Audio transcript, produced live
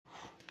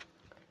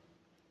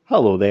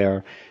Hello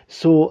there.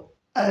 So,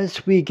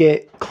 as we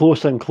get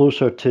closer and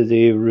closer to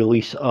the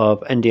release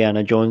of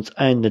Indiana Jones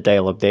and the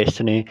Dial of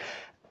Destiny,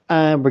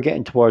 and we're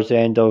getting towards the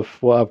end of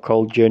what I've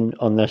called June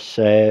on this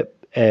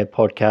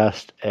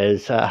podcast,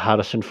 is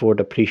Harrison Ford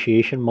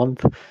Appreciation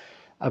Month.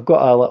 I've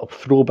got a little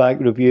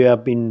throwback review.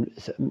 I've been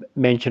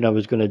mentioned I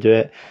was going to do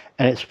it,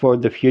 and it's for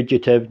The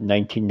Fugitive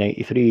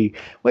 1993,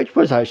 which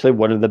was actually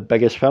one of the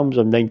biggest films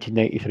of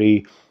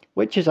 1993,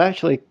 which is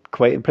actually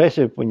quite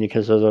impressive when you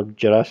consider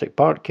Jurassic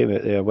Park came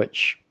out there,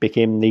 which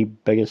became the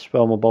biggest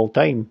film of all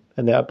time.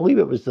 And I believe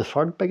it was the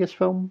third biggest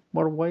film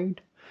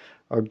worldwide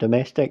or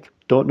domestic.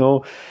 Don't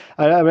know.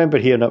 I remember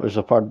hearing it was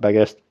the third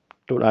biggest.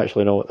 Don't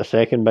actually know what the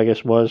second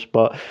biggest was,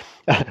 but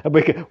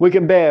we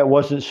can bet it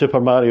wasn't Super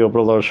Mario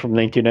Brothers from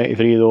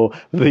 1993, though.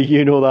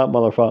 You know that,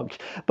 motherfuckers.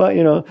 But,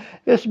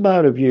 this is my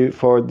review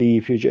for The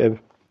Fugitive.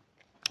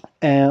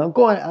 I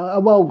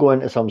will go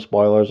into some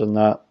spoilers on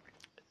that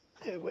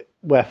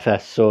with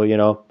this.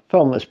 So,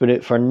 film that's been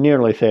out for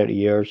nearly 30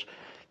 years.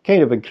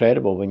 Kind of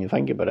incredible when you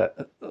think about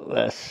it.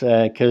 This,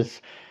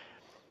 because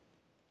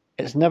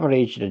it's never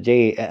aged a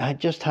day. It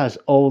just has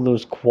all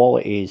those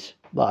qualities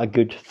that a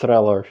good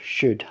thriller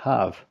should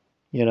have,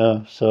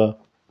 so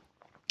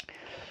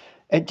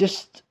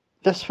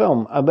this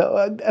film,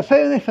 if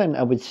anything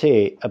I would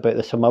say about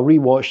this film, I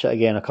rewatched it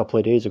again a couple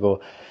of days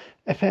ago,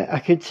 if I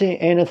could say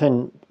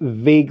anything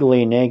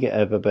vaguely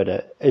negative about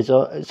it, it's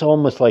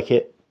almost like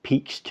it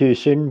peaks too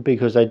soon,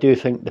 because I do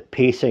think the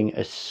pacing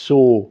is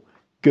so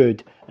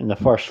good in the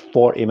first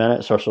 40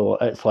 minutes or so.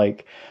 It's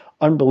like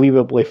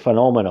unbelievably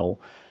phenomenal.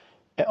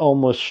 It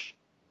almost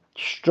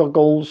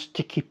struggles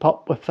to keep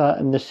up with that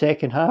in the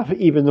second half,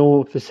 even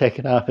though the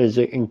second half is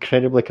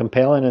incredibly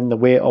compelling and the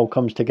way it all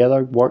comes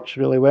together works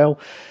really well,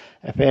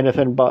 if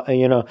anything. But,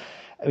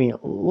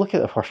 look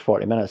at the first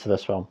 40 minutes of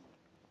this film.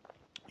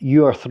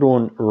 You are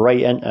thrown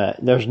right into it.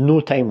 There's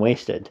no time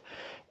wasted.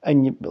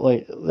 And,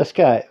 this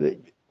guy,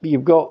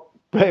 you've got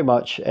pretty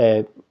much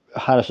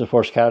Harrison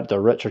Ford's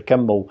character, Richard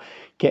Kimball,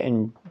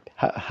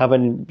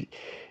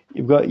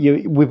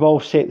 we've all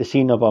set the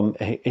scene of him.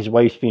 His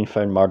wife's been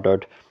found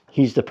murdered.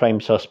 He's the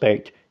prime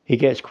suspect. He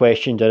gets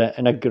questioned in it,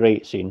 in a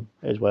great scene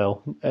as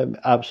well.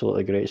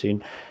 Absolutely great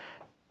scene.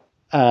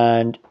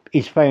 And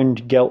he's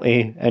found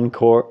guilty in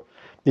court.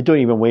 They don't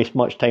even waste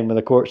much time with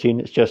the court scene.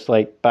 It's just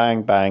like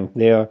bang, bang,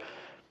 there.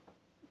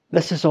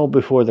 This is all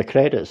before the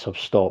credits have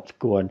stopped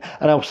going.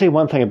 And I'll say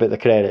one thing about the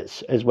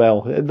credits as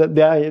well.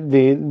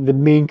 The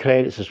main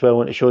credits as well,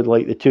 when it showed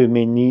like the two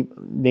main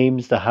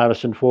names, the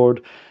Harrison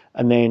Ford,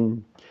 and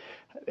then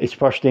his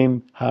first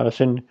name,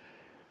 Harrison,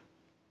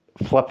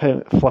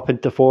 flipping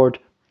to Ford,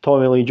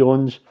 Tommy Lee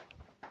Jones.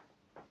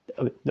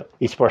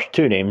 His first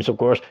two names, of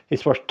course.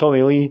 His first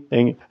Tommy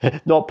Lee,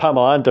 not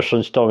Pamela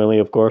Anderson's Tommy Lee,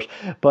 of course,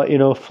 but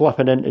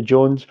flipping into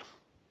Jones.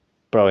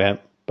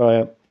 Brilliant.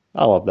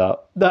 I love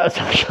that. That's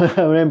actually,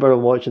 I remember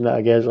watching that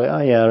again. It's like,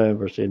 oh yeah, I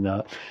remember seeing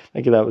that.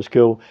 I think that was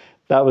cool.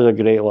 That was a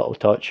great little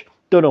touch.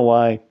 Don't know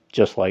why,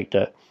 just liked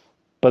it.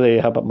 But there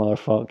you have it,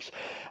 motherfuckers.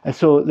 And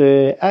so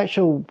the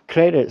actual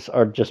credits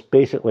are just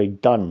basically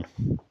done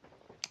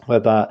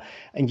with that,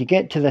 and you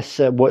get to this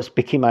what's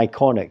become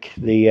iconic,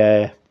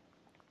 the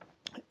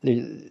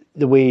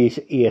way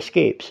he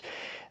escapes,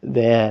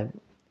 the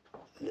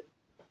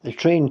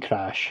train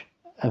crash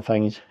and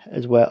things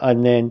as well,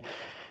 and then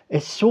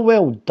it's so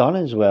well done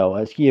as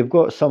well. You've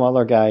got some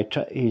other guy.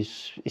 He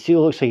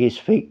looks like he's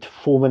faked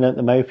foaming at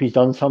the mouth. He's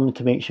done something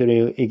to make sure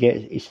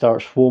he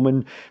starts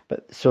foaming.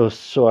 But so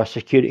a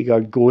security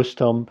guard goes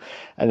to him,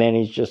 and then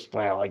he's just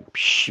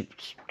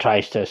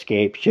tries to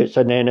escape, shoots,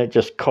 and then it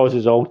just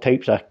causes all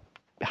types of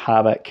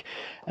havoc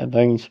and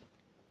things.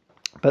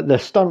 But the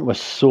stunt was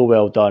so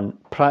well done,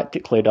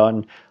 practically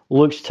done,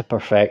 looks to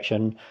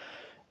perfection.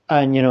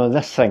 And,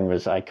 this thing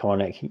was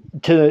iconic.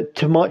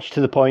 Too much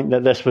to the point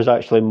that this was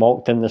actually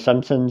mocked in The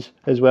Simpsons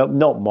as well.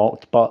 Not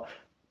mocked, but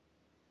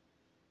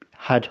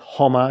had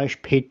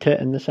homage paid to it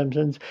in The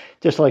Simpsons.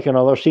 Just like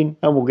another scene,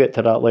 and we'll get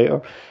to that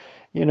later.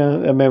 I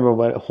remember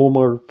when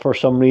Homer, for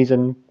some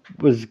reason,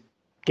 was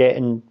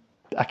getting...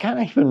 I can't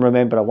even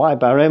remember why,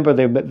 but I remember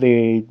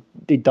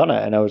they'd done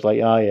it, and I was like,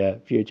 oh yeah,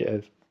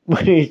 Fugitive.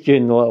 When he's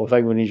doing the little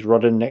thing when he's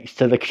running next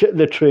to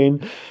the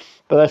train.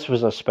 But this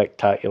was a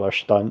spectacular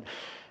stunt.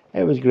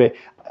 It was great.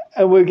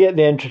 And we get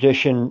the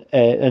introduction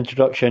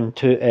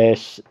to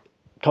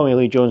Tommy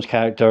Lee Jones'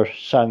 character,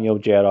 Samuel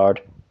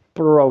Gerard.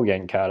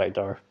 Brilliant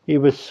character. He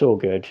was so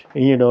good.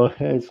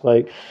 It's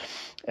like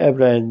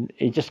everyone,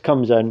 he just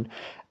comes in.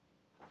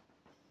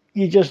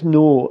 You just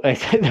know.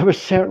 There were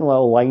certain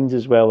little lines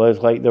as well. As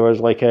like there was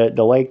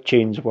the leg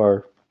chains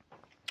were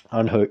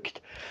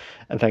unhooked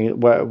and things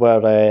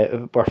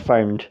were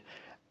found.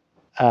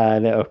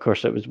 And of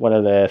course, it was one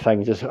of the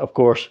things. Is of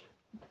course,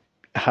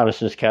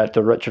 Harrison's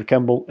character, Richard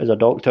Kimball, is a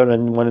doctor,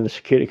 and one of the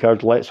security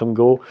guards lets him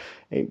go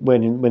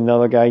when the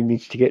other guy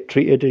needs to get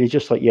treated, and he's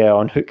just like, yeah,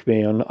 unhook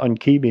me,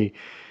 unkey me.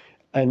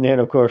 And then,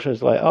 of course,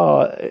 it's like,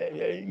 oh,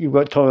 you've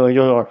got Tommy Lee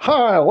Jones,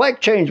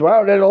 leg change,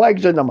 wow, there are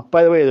legs in them.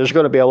 By the way, there's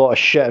going to be a lot of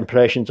shit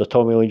impressions of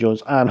Tommy Lee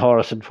Jones and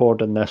Harrison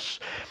Ford in this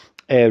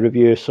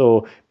review,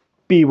 so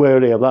be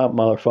wary of that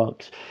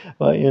motherfuckers.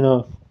 But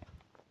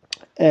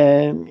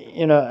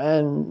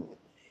and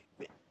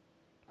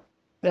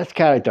this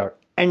character,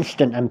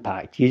 instant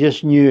impact. You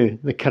just knew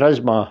the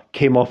charisma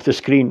came off the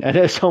screen, and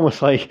it's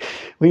almost like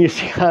when you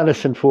see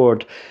Harrison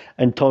Ford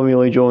and Tommy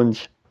Lee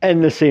Jones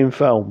in the same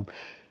film.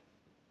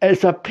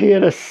 It's a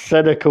pair of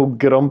cynical,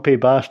 grumpy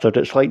bastards.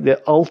 It's like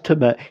the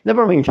ultimate,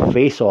 never mind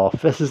Face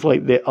Off, this is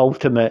like the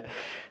ultimate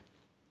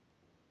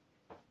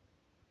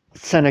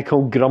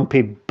cynical,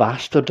 grumpy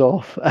bastard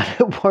off. And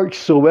it works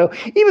so well,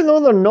 even though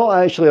they're not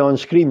actually on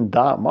screen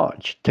that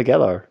much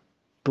together.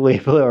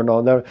 Believe it or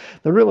not, they're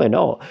really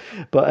not.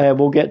 But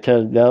we'll get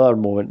to the other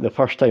moment, the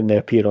first time they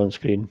appear on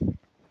screen.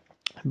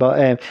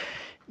 But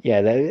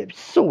it's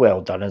so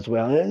well done as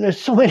well. And there's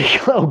so many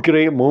little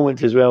great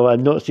moments as well.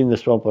 I've not seen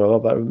this film for a while,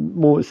 but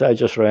moments that I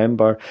just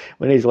remember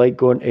when he's like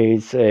going to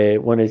his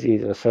one of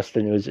his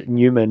assistant, who was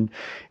Newman.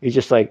 He's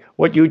just like,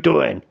 "What you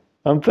doing?"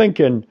 I'm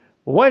thinking,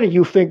 "Why did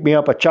you think me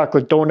up a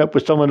chocolate donut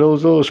with some of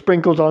those little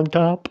sprinkles on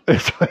top?"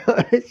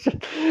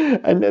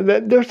 And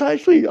there's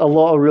actually a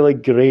lot of really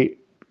great,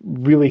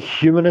 really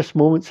humanist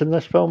moments in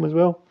this film as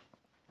well.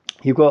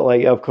 You've got,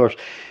 like, of course,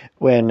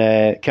 when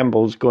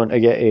Kimball's going to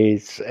get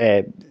his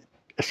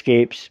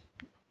escapes,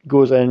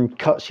 goes in,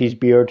 cuts his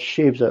beard,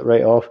 shaves it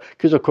right off,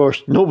 because of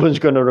course no one's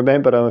going to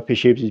remember him if he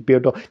shaves his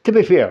beard off. To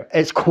be fair,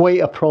 it's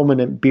quite a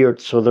prominent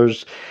beard, so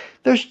there's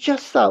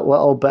just that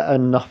little bit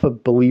enough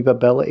of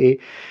believability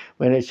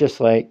when it's just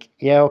like,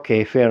 yeah,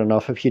 okay, fair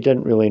enough. If you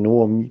didn't really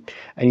know him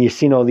and you've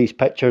seen all these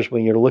pictures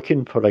when you're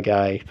looking for a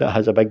guy that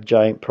has a big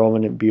giant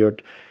prominent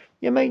beard,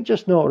 you might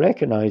just not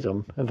recognise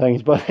him and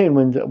things. But then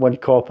when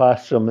cop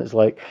asks him, it's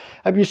like,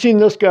 have you seen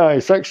this guy?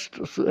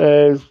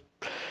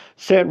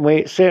 Certain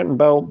weight, certain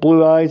build,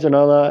 blue eyes and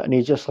all that. And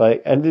he's just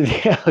like, and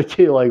I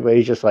do like where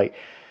he's just like,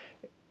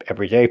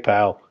 every day,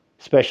 pal.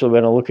 Especially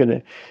when I look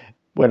in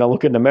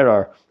the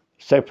mirror,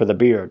 except for the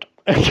beard.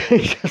 And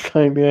he's just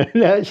like,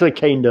 yeah, actually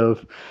kind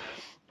of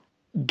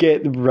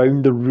get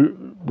round the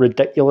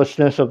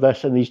ridiculousness of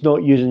this, and he's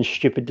not using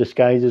stupid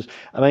disguises.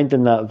 I mind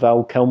in that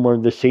Val Kilmer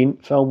The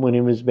Saint film when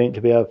he was meant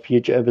to be a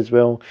fugitive as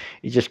well,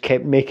 he just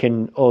kept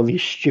making all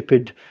these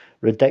stupid,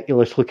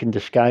 ridiculous looking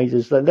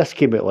disguises. This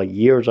came out like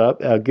years up,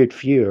 a good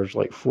few years,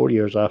 like 4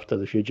 years after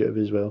The Fugitive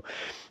as well.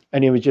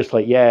 And he was just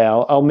like, yeah,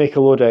 I'll make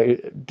a load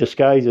of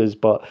disguises,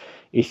 but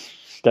he's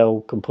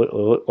still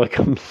completely look like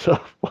him, so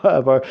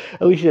whatever.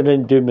 At least he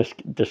didn't do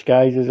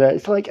disguises.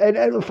 It's like,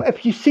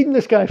 if you've seen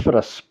this guy for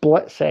a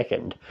split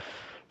second,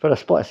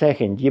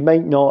 you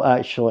might not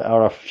actually,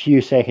 or a few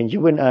seconds, you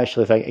wouldn't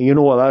actually think, you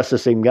know what, that's the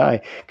same guy,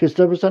 because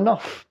there was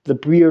enough, the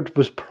beard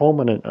was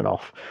prominent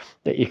enough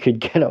that you could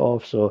get it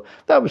off, so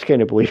that was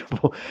kind of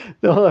believable.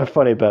 The other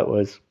funny bit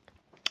was,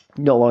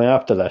 not long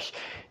after this,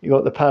 you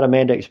got the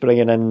paramedics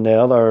bringing in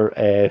one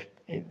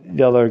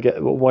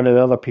of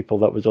the other people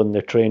that was on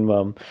the train with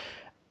him,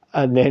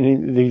 and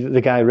then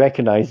the guy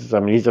recognises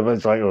him, and he's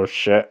like, oh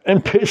shit,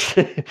 and puts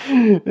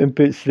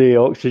the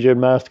oxygen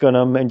mask on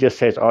him and just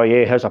says, oh yeah,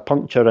 he has a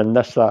puncture in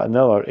this, that and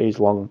the other, his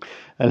lung,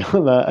 and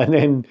all that. And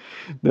then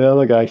the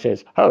other guy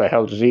says, how the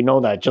hell does he know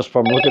that just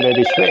from looking at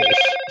his face?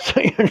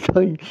 So you're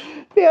like,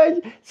 yeah,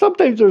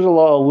 sometimes there's a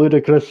lot of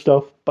ludicrous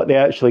stuff, but they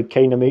actually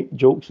kind of make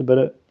jokes about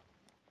it,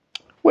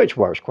 which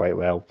works quite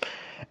well.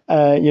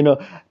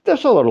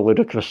 There's a lot of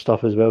ludicrous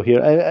stuff as well here,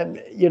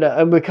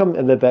 and we come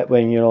to the bit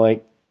when,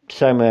 like,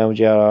 Samuel L.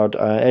 Gerard,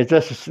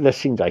 this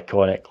seems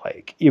iconic.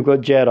 Like, you've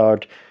got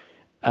Gerard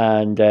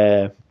and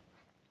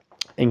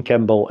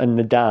Kimball in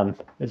the dam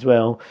as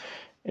well.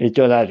 And he's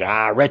doing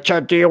that,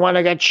 Richard, do you want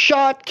to get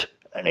shot?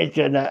 And he's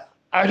doing that,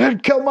 I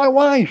didn't kill my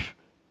wife.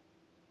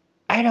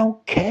 I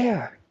don't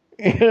care.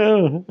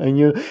 And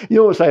you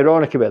know what's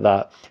ironic about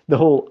that? The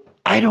whole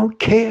I don't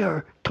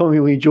care Tommy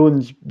Lee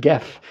Jones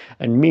gif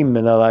and meme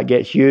and all that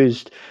gets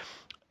used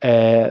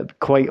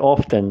quite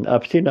often.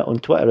 I've seen it on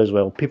Twitter as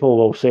well. People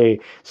will say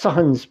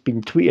something's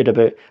been tweeted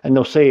about and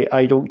they'll say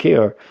I don't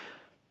care,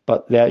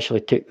 but they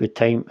actually took the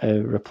time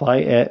to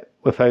reply to it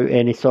without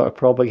any sort of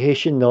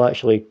provocation. They'll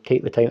actually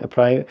take the time to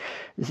reply.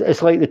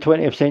 It's like the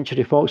 20th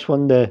Century Fox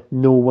one, the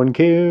no one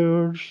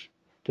cares,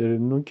 no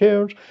one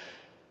cares,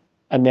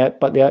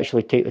 but they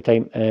actually take the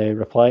time to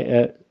reply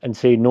to it and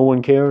say no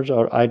one cares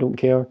or I don't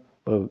care.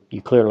 Well,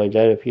 you clearly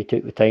did if you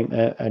took the time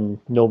to it and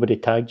nobody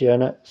tagged you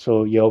in it,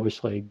 so you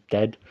obviously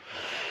did.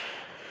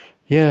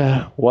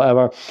 Yeah,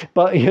 whatever.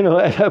 But,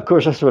 of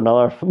course, this is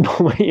another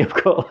moment you've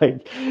got,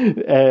 like,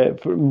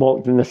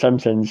 mocked in The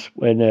Simpsons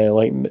when,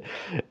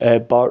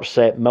 Bart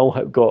set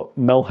got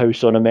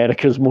Milhouse on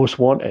America's Most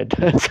Wanted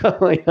and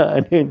stuff like that.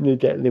 And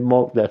then they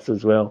mocked this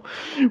as well.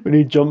 When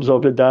he jumps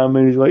off the dam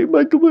and he's like,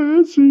 my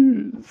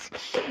glasses.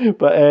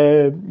 But,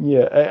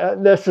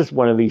 this is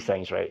one of these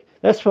things, right?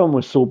 This film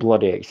was so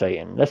bloody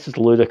exciting. This is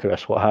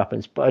ludicrous what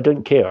happens, but I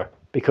didn't care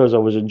because I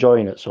was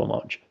enjoying it so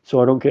much.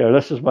 So I don't care.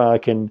 This is why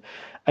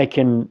I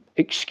can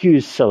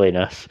excuse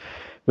silliness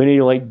when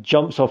he like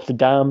jumps off the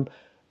dam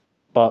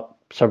but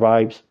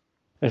survives.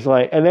 It's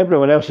like, and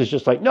everyone else is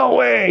just like, no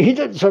way, he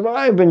didn't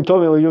survive. And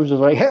Tommy Lee Jones is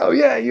like, hell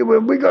yeah,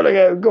 we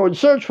gotta go and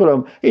search for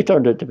him. He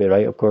turned out to be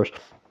right, of course.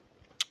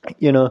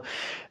 you know.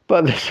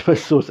 But this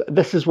was so.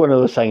 This is one of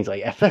those things.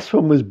 Like, if this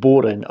one was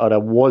boring or I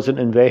wasn't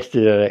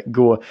invested in it,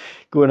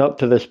 going up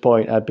to this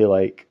point, I'd be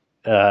like,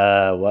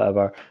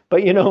 whatever.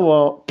 But you know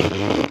what?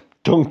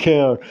 Don't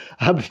care.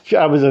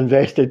 I was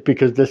invested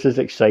because this is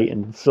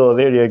exciting. So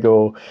there you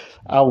go.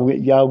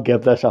 I'll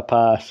give this a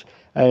pass.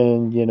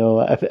 And you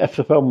know, if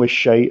the film was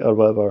shite or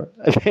whatever,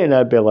 then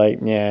I'd be like,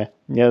 yeah,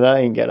 that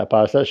ain't getting a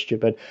pass. That's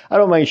stupid. I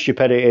don't mind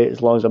stupidity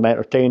as long as I'm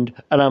entertained,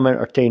 and I'm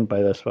entertained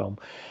by this film.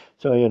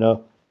 So you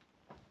know.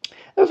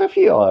 There's a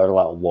few other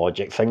little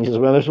logic things as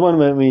well. There's one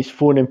when he's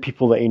phoning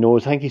people that he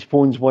knows. I think he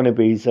phones one of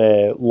his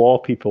law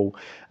people,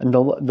 and the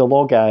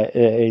law guy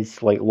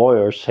is like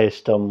lawyers says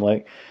to him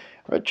like,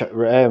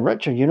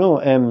 Richard, you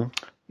know,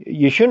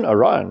 you shouldn't have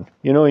run.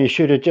 You know, you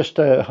should have just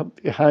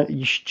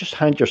you should just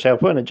hand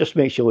yourself in. It just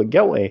makes you look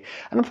guilty.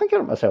 And I'm thinking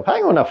to myself,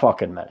 hang on a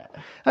fucking minute,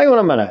 wait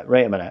a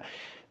minute.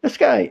 This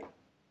guy,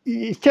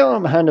 he's telling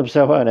him to hand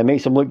himself in. It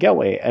makes him look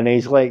guilty, and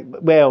he's like,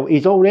 well,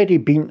 he's already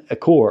been to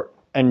court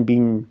and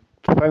been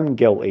found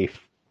guilty,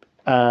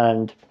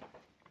 and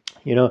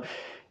you know,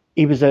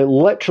 he was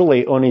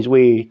literally on his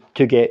way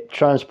to get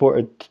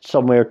transported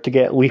somewhere to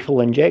get lethal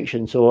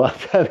injection. So I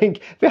think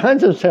if he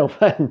hands himself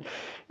in,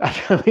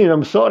 I mean,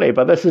 I'm sorry,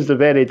 but this is the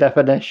very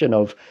definition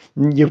of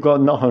you've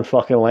got nothing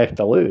fucking left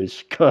to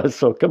lose.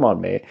 So come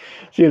on, mate,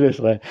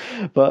 seriously.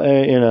 But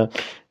you know,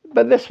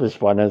 but this was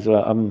fun as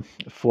well. I'm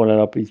phoning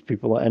up these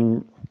people,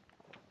 and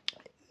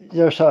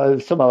there's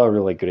some other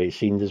really great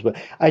scenes as well.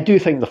 I do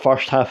think the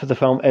first half of the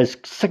film is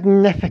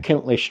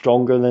significantly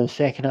stronger than the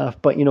second half,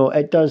 but you know,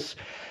 it does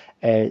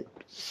it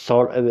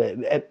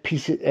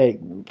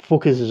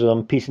focuses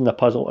on piecing the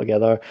puzzle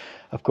together.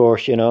 Of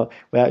course, you know,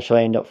 we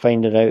actually end up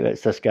finding out that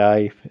it's this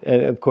guy.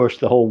 Of course,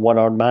 the whole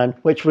one-armed man,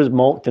 which was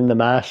mocked in The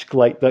Mask,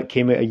 like that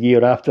came out a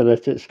year after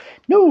this. It's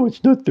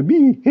not the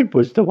me, it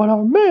was the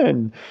one-armed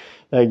man.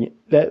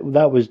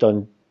 That was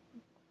done.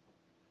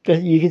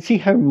 You can see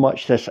how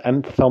much this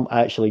film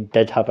actually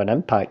did have an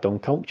impact on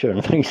culture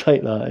and things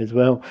like that as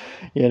well.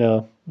 You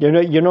know,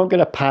 you're not going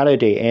to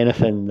parody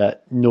anything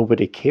that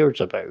nobody cares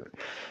about.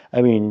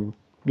 I mean,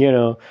 you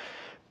know,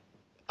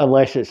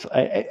 unless it's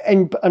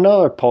and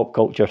another pop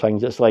culture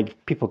things. It's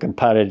like people can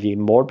parody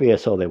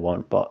Morbius all they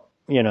want, but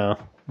you know,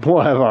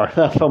 whatever.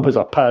 That film was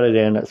a parody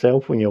in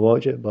itself when you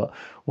watch it, but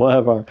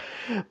whatever.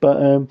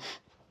 But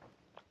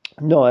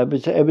no, it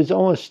was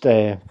almost.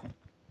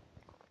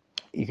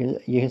 You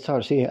can sort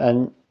of see it,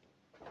 and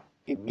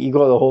you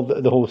got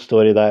the whole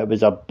story that it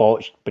was a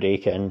botched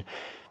break-in.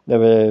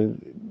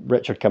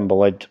 Richard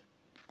Kimball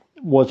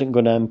wasn't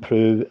going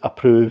to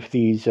approve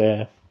these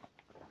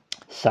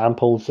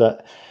samples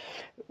that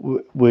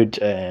would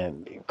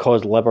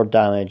cause liver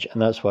damage,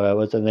 and that's what it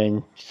was. And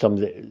then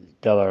the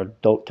other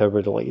doctor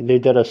they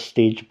did a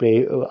stage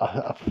break,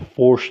 a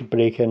forced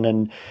break-in,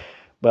 and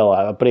well,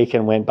 a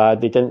break-in went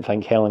bad. They didn't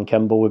think Helen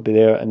Kimball would be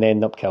there, and they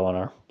ended up killing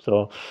her.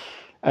 So.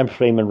 I'm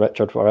framing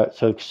Richard for it,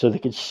 so they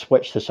could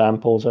switch the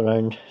samples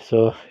around.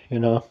 So, you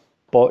know,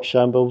 botch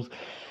samples.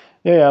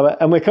 Yeah,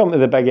 and we come to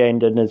the big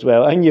ending as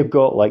well, and you've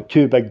got like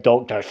two big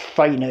doctors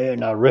fighting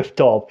out on a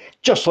rooftop,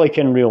 just like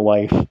in real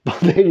life. But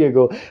there you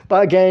go.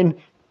 But again,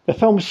 the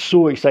film's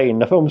so exciting,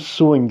 the film's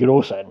so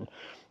engrossing,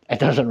 it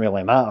doesn't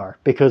really matter,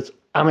 because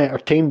I'm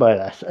entertained by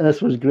this, and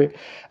this was great.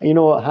 And you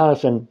know what,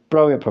 Harrison,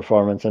 brilliant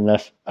performance in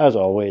this, as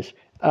always,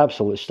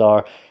 absolute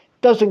star.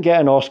 Doesn't get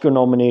an Oscar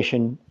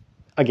nomination.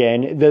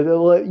 Again,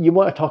 you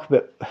want to talk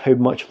about how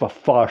much of a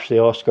farce the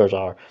Oscars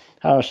are.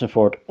 Harrison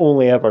Ford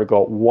only ever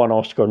got one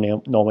Oscar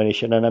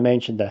nomination, and I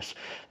mentioned this.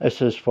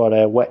 This is for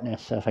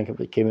Witness. I think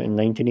it came out in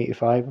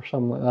 1985 or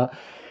something like that.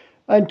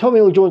 And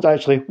Tommy Lee Jones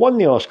actually won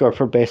the Oscar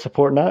for Best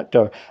Supporting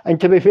Actor.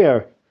 And to be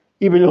fair,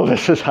 even though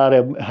this is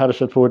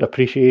Harrison Ford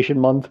Appreciation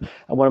Month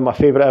and one of my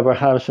favourite ever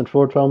Harrison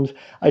Ford films,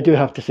 I do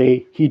have to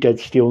say he did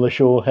steal the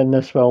show in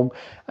this film,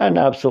 and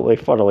absolutely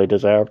thoroughly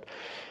deserved.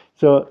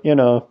 So, you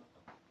know,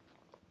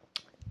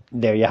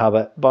 there you have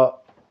it.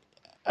 But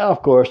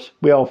of course,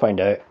 we all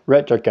find out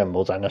Richard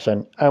Kimball's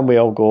innocent, and we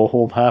all go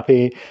home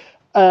happy.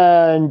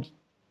 And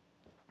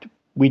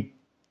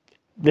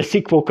the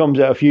sequel comes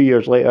out a few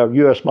years later,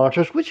 US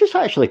Martyrs, which is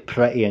actually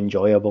pretty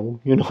enjoyable.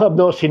 You know, I've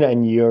not seen it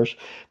in years,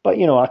 but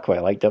you know, I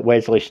quite liked it.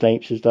 Wesley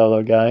Snipes is the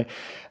other guy,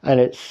 and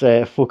it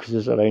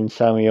focuses around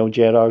Samuel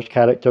Gerard's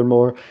character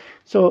more.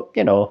 So,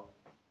 you know,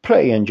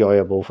 pretty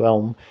enjoyable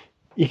film.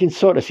 You can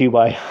sort of see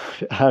why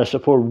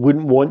Harrison Ford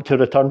wouldn't want to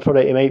return for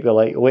it. He might be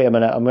like, wait a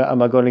minute,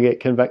 am I going to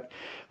get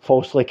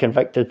falsely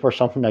convicted for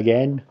something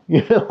again?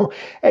 You know,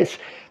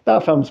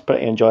 that film's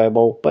pretty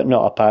enjoyable, but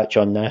not a patch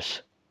on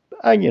this.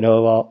 And you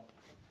know what?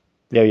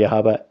 There you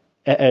have it.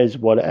 It is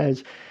what it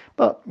is.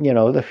 But, you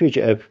know, The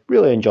Fugitive,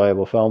 really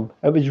enjoyable film.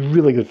 It was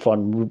really good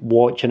fun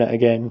watching it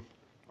again.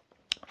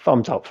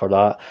 Thumbs up for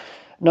that.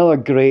 Another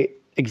great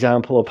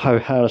example of how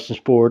Harrison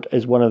Ford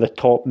is one of the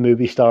top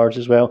movie stars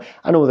as well.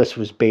 I know this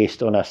was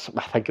based on I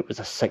think it was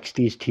a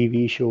 60s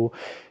TV show,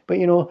 but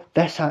you know,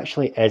 this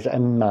actually is a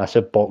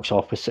massive box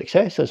office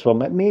success, this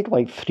film. It made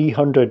like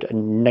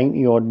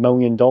 $390 odd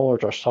million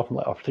or something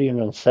like, or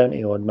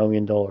 $370 odd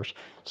million,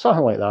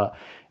 something like that.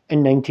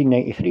 in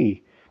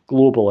 1993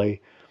 globally,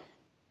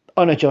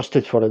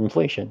 unadjusted for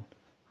inflation.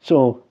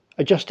 So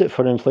adjust it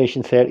for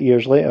inflation 30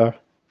 years later,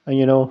 and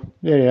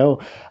there you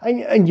go.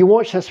 And you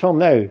watch this film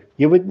now,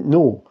 you wouldn't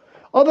know.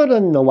 Other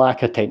than the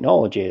lack of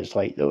technology, it's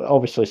like,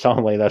 obviously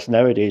something like this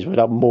nowadays would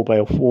have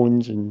mobile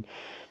phones and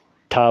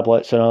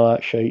tablets and all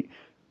that shit.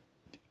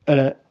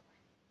 But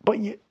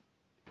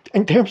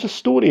in terms of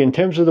story, in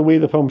terms of the way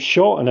the film's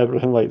shot and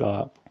everything like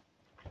that,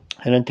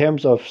 and in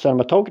terms of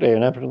cinematography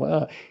and everything like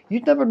that,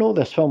 you'd never know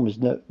this film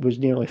was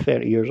nearly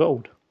 30 years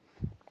old.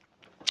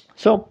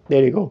 So,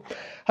 there you go.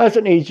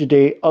 Hasn't aged a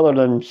day other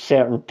than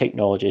certain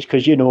technologies,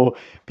 because,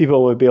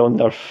 people would be on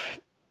their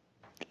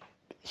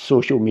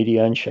social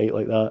media and shit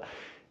like that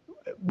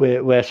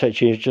with a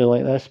situation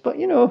like this. But,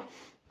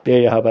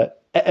 there you have it.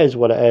 It is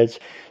what it is.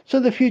 So,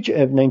 The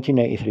Fugitive,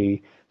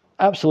 1993.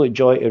 Absolute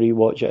joy to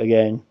rewatch it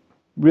again.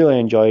 Really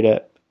enjoyed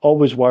it.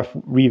 Always worth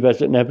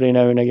revisiting every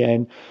now and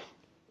again.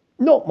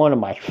 Not one of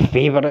my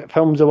favourite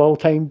films of all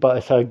time, but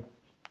it's a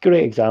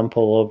great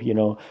example of,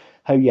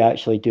 how you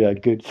actually do a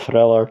good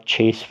thriller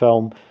chase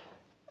film,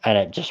 and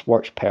it just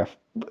works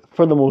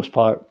for the most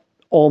part,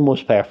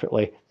 almost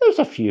perfectly. There's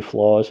a few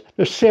flaws.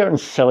 There's certain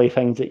silly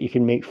things that you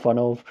can make fun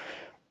of,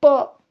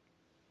 but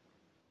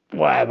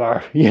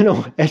whatever,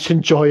 it's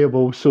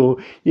enjoyable, so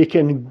you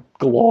can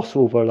gloss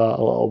over that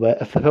a little bit.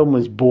 If the film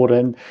was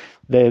boring,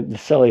 the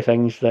silly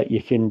things that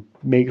you can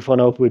make fun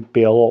of would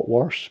be a lot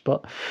worse,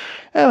 but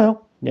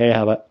well, there you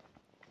have it.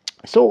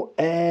 So,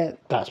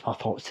 that's my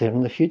thoughts there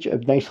on The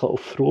Fugitive. Nice little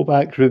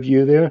throwback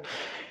review there.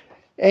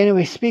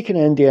 Anyway, speaking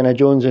of Indiana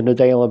Jones and the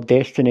Dial of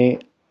Destiny,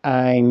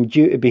 I'm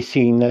due to be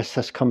seeing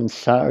this coming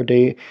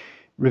Saturday.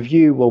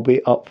 Review will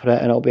be up for it,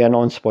 and it'll be a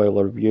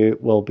non-spoiler review.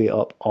 It will be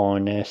up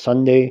on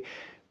Sunday.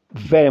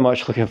 Very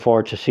much looking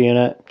forward to seeing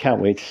it.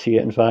 Can't wait to see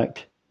it, in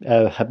fact.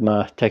 I had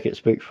my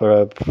tickets booked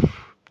for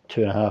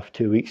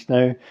 2 weeks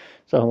now,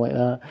 something like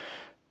that.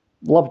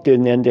 Love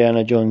doing the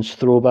Indiana Jones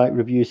throwback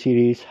review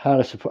series.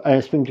 Harrison Ford, and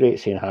it's been great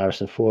seeing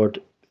Harrison Ford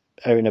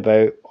out and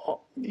about.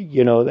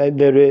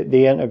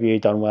 The interview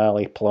done with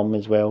Ali Plum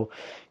as well.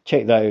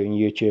 Check that out on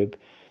YouTube.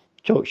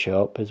 Chalk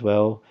up as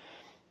well.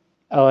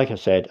 Like I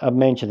said, I've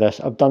mentioned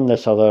this. I've done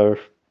this other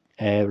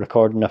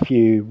recording a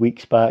few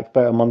weeks back,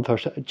 about a month or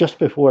so, just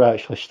before I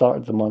actually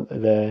started the month.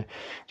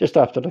 Just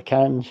after the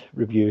Cannes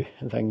review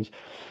and things.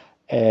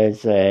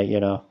 Is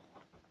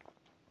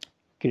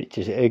great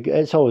to see.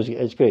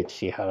 It's great to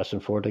see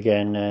Harrison Ford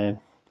again.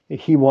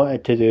 He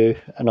wanted to do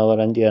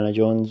another Indiana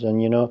Jones,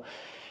 and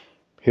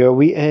who are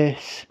we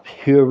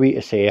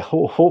to say?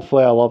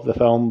 Hopefully, I love the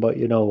film, but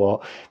you know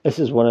what? This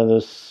is one of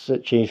those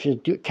situations.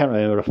 Can't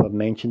remember if I've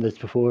mentioned this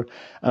before.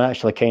 I'm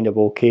actually kind of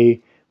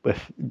okay with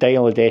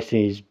Dial of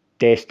Destiny's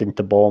destined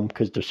to bomb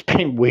because they've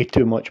spent way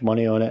too much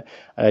money on it.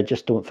 I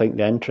just don't think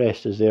the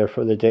interest is there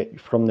from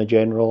the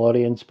general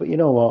audience. But you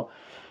know what?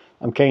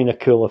 I'm kind of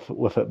cool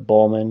with it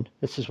bombing.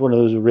 This is one of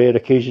those rare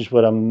occasions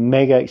where I'm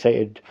mega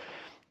excited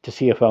to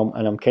see a film,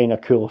 and I'm kind of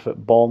cool if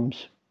it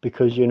bombs,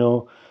 because I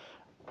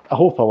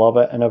hope I love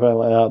it and everything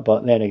like that.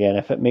 But then again,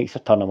 if it makes a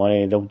ton of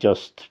money, they'll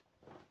just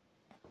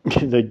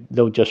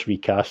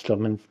recast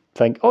them and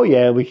think, oh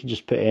yeah, we can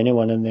just put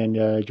anyone in the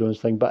Indiana Jones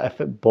thing. But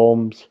if it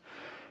bombs,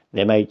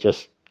 they might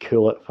just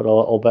cool it for a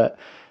little bit.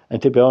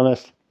 And to be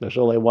honest, there's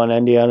only one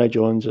Indiana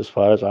Jones as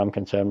far as I'm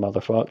concerned,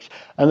 motherfucks.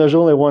 And there's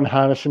only one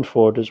Harrison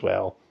Ford as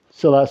well.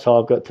 So that's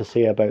all I've got to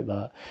say about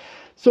that.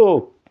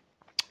 So,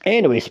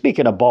 anyway,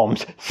 speaking of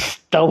bombs,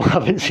 still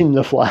haven't seen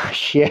The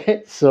Flash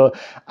yet. So,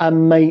 I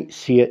might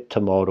see it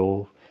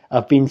tomorrow.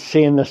 I've been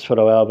saying this for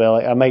a while,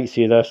 but I might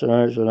see this and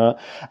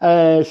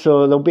that.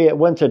 So,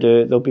 once I do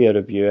it, there'll be a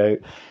review out.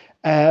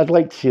 I'd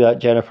like to see that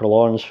Jennifer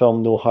Lawrence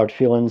film, No Hard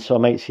Feelings, so I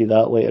might see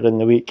that later in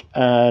the week.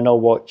 And I'll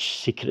watch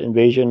Secret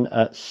Invasion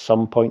at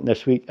some point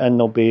this week, and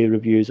there'll be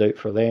reviews out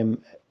for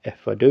them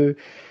if I do.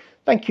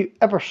 Thank you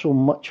ever so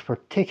much for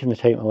taking the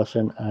time to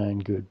listen,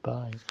 and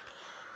goodbye.